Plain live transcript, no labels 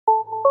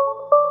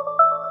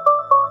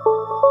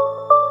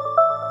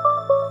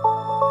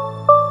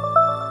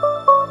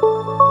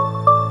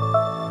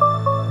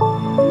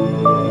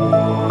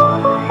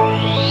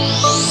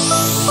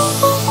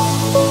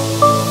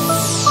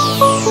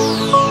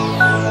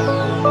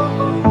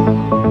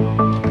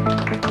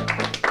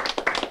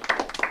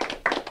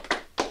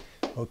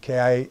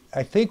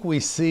I think we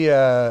see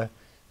a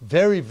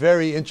very,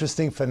 very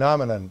interesting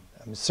phenomenon.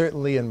 I mean,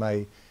 certainly in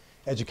my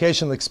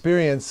educational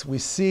experience, we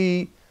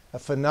see a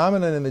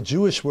phenomenon in the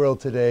Jewish world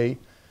today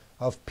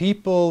of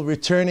people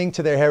returning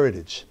to their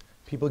heritage,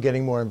 people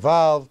getting more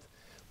involved,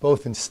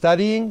 both in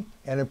studying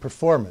and in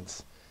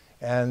performance.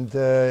 And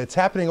it's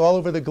happening all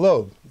over the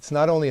globe. It's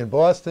not only in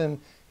Boston,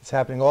 it's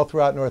happening all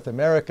throughout North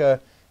America,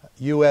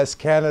 US,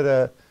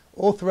 Canada,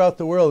 all throughout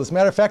the world. As a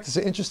matter of fact, it's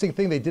an interesting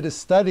thing. They did a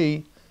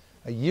study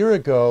a year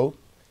ago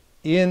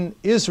in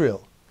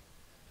Israel,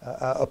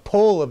 a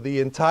poll of the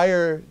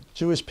entire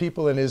Jewish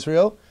people in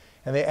Israel,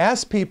 and they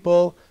asked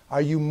people,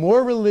 are you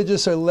more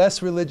religious or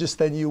less religious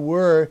than you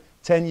were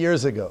 10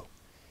 years ago?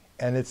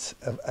 And it's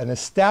an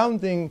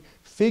astounding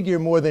figure.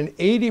 More than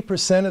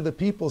 80% of the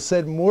people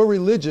said more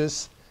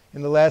religious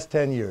in the last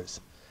 10 years.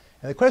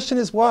 And the question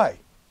is why?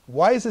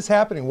 Why is this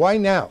happening? Why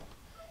now?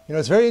 You know,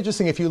 it's very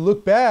interesting. If you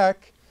look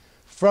back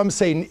from,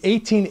 say,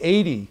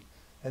 1880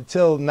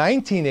 until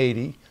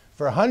 1980,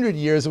 for 100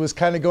 years, it was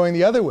kind of going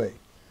the other way.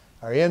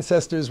 Our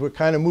ancestors were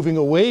kind of moving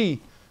away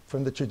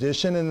from the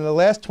tradition. And in the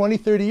last 20,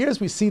 30 years,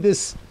 we see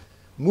this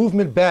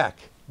movement back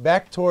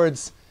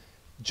towards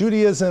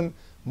Judaism,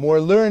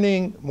 more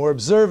learning, more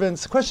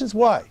observance. The question is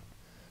why?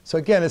 So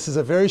again, this is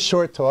a very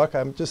short talk.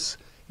 I'm just,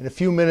 in a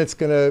few minutes,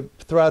 going to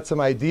throw out some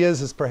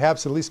ideas as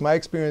perhaps, at least my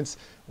experience,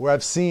 where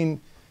I've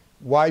seen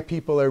why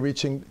people are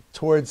reaching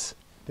towards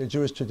their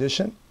Jewish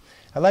tradition.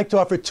 I'd like to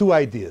offer two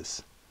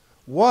ideas.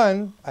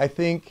 One, I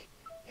think,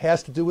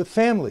 has to do with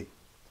family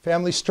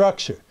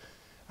structure.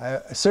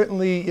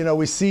 Certainly, you know,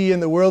 we see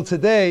in the world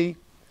today,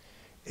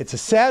 it's a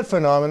sad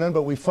phenomenon,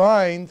 but we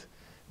find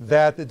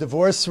that the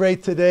divorce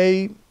rate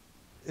today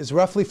is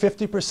roughly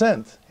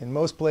 50% in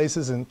most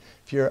places. And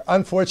if you're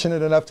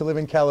unfortunate enough to live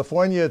in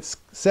California, it's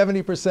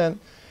 70%.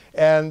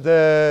 And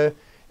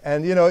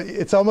you know,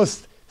 it's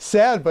almost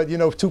sad, but you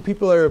know, two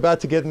people are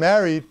about to get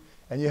married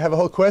and you have a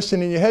whole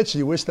question in your head, should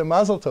you wish them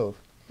mazel tov?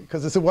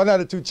 Because it's a 1 out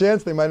of 2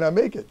 chance they might not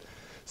make it.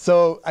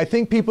 So I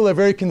think people are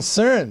very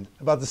concerned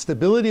about the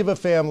stability of a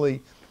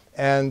family.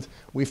 And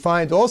we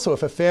find also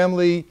if a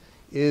family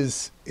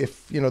is,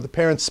 if you know, the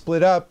parents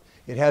split up,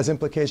 it has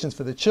implications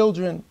for the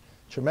children,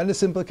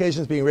 tremendous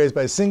implications being raised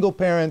by a single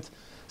parent.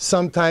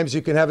 Sometimes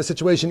you can have a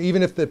situation,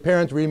 even if the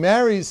parent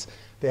remarries,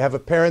 they have a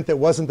parent that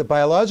wasn't the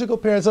biological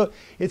parent. So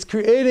it's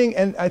creating,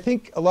 and I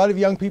think a lot of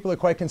young people are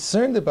quite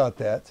concerned about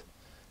that,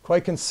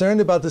 quite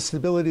concerned about the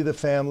stability of the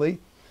family.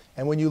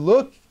 And when you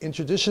look in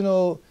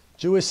traditional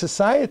Jewish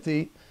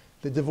society,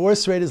 the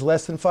divorce rate is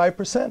less than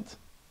 5%.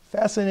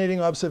 Fascinating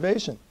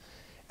observation.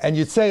 And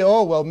you'd say,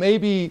 oh, well,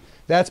 maybe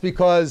that's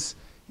because,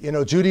 you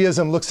know,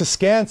 Judaism looks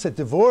askance at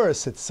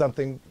divorce. It's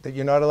something that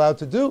you're not allowed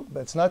to do.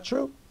 But it's not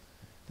true.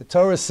 The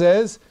Torah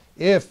says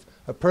if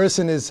a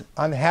person is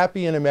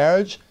unhappy in a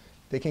marriage,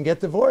 they can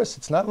get divorced.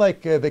 It's not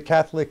like the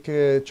Catholic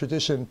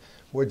tradition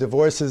where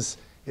divorce is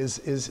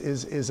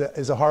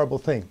a horrible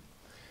thing.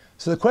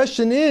 So the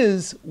question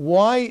is,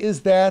 why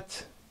is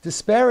that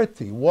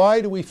disparity?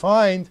 Why do we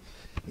find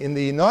in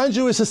the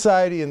non-Jewish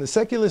society, in the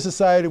secular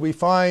society, we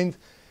find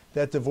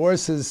that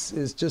divorce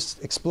is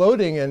just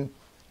exploding, and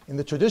in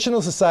the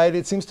traditional society,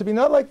 it seems to be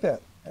not like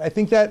that. And I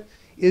think that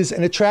is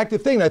an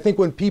attractive thing. And I think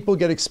when people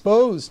get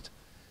exposed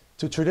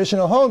to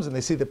traditional homes and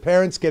they see the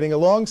parents getting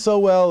along so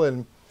well,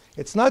 and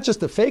it's not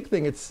just a fake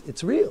thing,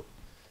 it's real.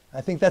 I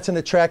think that's an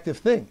attractive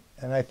thing.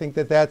 And I think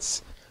that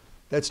that's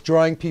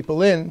drawing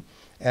people in,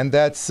 and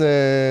that's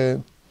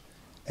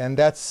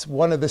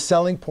one of the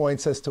selling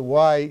points as to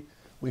why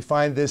we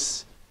find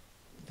this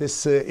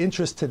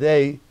interest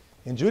today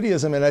in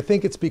Judaism. And I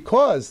think it's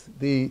because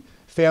the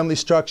family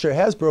structure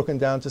has broken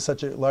down to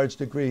such a large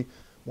degree.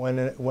 When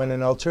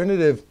an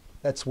alternative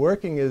that's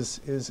working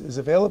is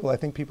available, I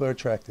think people are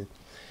attracted.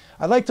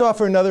 I'd like to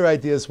offer another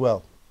idea as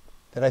well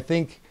that I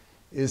think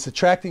is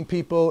attracting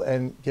people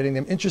and getting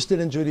them interested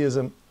in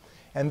Judaism.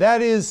 And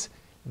that is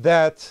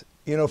that,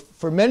 you know,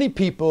 for many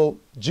people,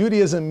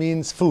 Judaism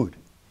means food.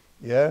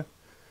 Yeah?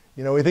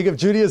 You know, we think of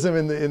Judaism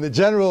in the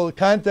general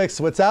context,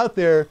 what's out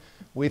there,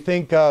 we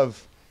think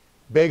of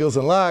bagels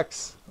and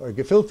lox, or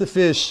gefilte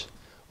fish,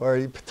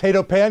 or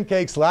potato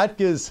pancakes,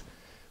 latkes,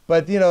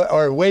 but, you know,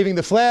 or waving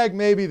the flag,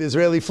 maybe, the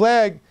Israeli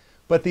flag.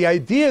 But the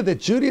idea that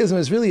Judaism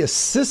is really a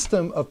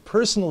system of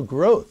personal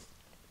growth,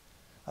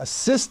 a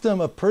system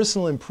of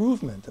personal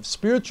improvement, of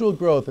spiritual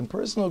growth and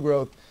personal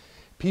growth,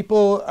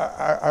 people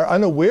are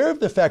unaware of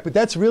the fact, but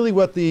that's really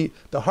what the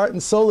heart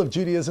and soul of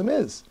Judaism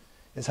is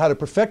how to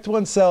perfect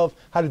oneself,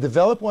 how to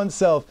develop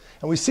oneself.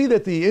 And we see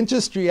that the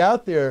industry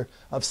out there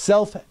of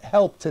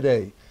self-help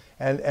today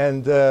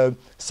and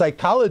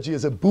psychology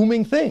is a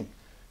booming thing.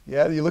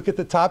 Yeah, you look at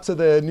the tops of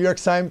the New York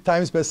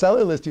Times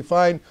bestseller list, you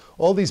find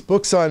all these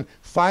books on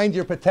find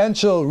your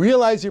potential,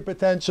 realize your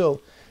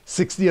potential,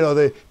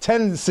 the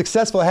 10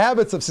 successful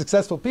habits of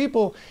successful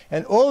people,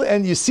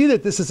 and you see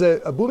that this is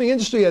a booming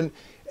industry.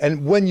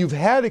 And when you've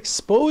had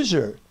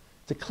exposure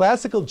to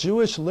classical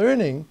Jewish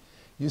learning,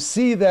 you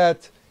see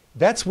that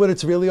that's what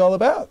it's really all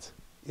about,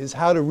 is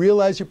how to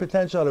realize your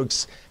potential,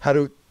 how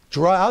to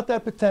draw out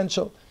that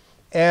potential.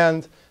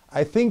 And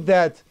I think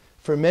that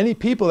for many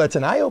people, that's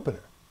an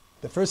eye-opener.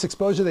 The first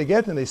exposure they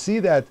get, and they see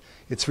that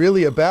it's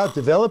really about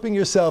developing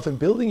yourself and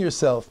building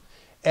yourself.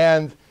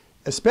 And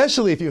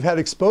especially if you've had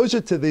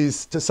exposure to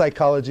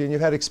psychology, and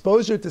you've had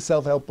exposure to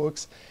self-help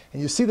books,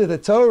 and you see that the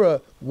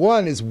Torah,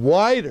 one, is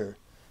wider.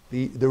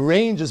 The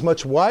range is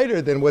much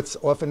wider than what's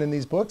often in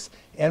these books,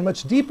 and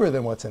much deeper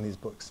than what's in these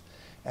books.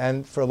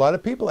 And for a lot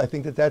of people, I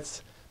think that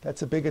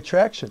that's a big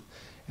attraction.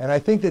 And I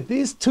think that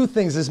these two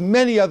things, there's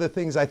many other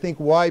things, I think,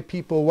 why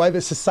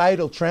the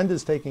societal trend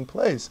is taking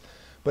place.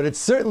 But it's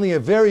certainly a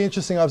very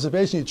interesting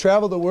observation. You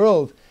travel the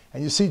world,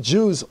 and you see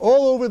Jews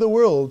all over the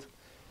world,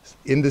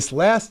 in this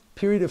last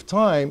period of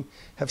time,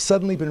 have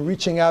suddenly been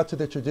reaching out to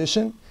their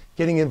tradition,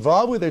 getting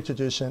involved with their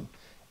tradition,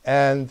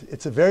 and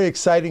it's a very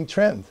exciting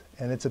trend,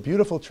 and it's a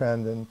beautiful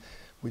trend, and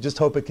we just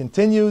hope it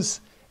continues,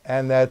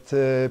 and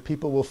that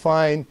people will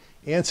find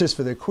answers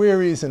for their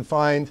queries and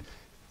find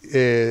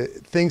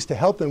things to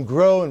help them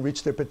grow and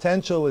reach their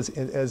potential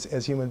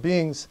as human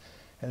beings.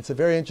 And it's a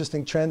very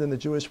interesting trend in the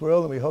Jewish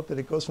world, and we hope that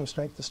it goes from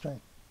strength to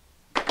strength.